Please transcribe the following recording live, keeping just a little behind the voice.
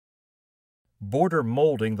border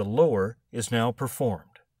molding the lower is now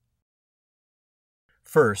performed.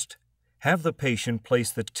 First, have the patient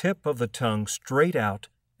place the tip of the tongue straight out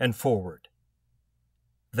and forward,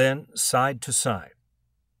 then side to side,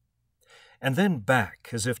 and then back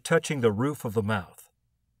as if touching the roof of the mouth.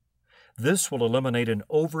 This will eliminate an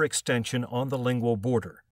overextension on the lingual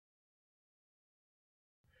border,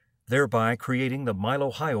 thereby creating the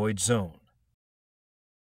mylohyoid zone.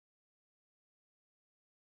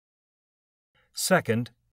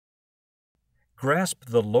 Second, grasp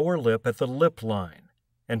the lower lip at the lip line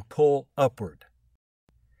and pull upward.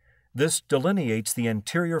 This delineates the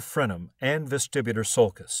anterior frenum and vestibular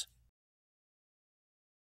sulcus.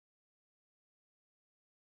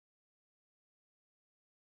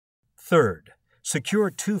 Third, secure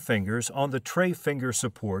 2 fingers on the tray finger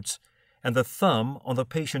supports and the thumb on the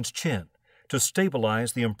patient's chin to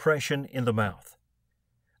stabilize the impression in the mouth.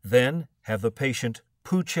 Then have the patient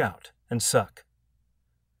pooch out and suck.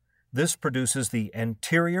 This produces the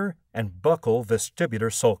anterior and buccal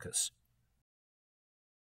vestibular sulcus.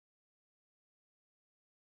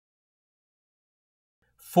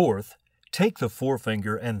 Fourth, take the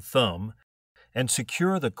forefinger and thumb and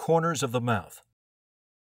secure the corners of the mouth,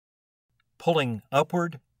 pulling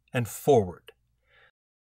upward and forward.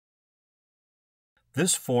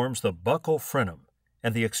 This forms the buccal frenum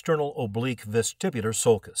and the external oblique vestibular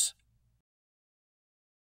sulcus.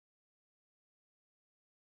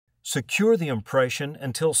 Secure the impression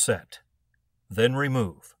until set, then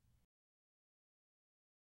remove.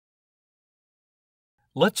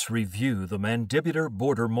 Let's review the mandibular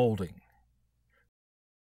border molding.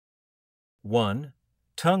 1.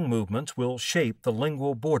 Tongue movements will shape the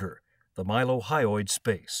lingual border, the mylohyoid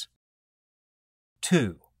space.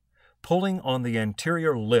 2. Pulling on the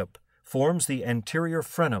anterior lip forms the anterior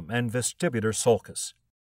frenum and vestibular sulcus.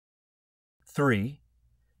 3.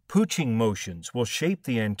 Pooching motions will shape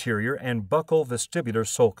the anterior and buccal vestibular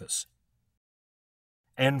sulcus.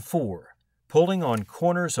 And 4. Pulling on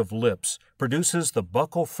corners of lips produces the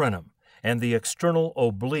buccal frenum and the external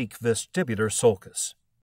oblique vestibular sulcus.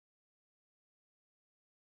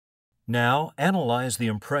 Now analyze the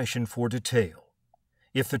impression for detail.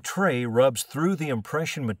 If the tray rubs through the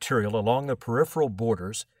impression material along the peripheral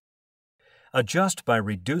borders, adjust by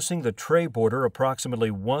reducing the tray border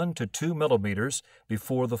approximately 1 to 2 millimeters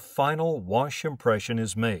before the final wash impression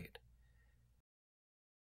is made.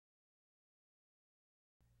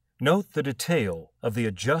 Note the detail of the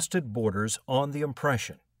adjusted borders on the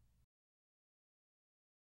impression.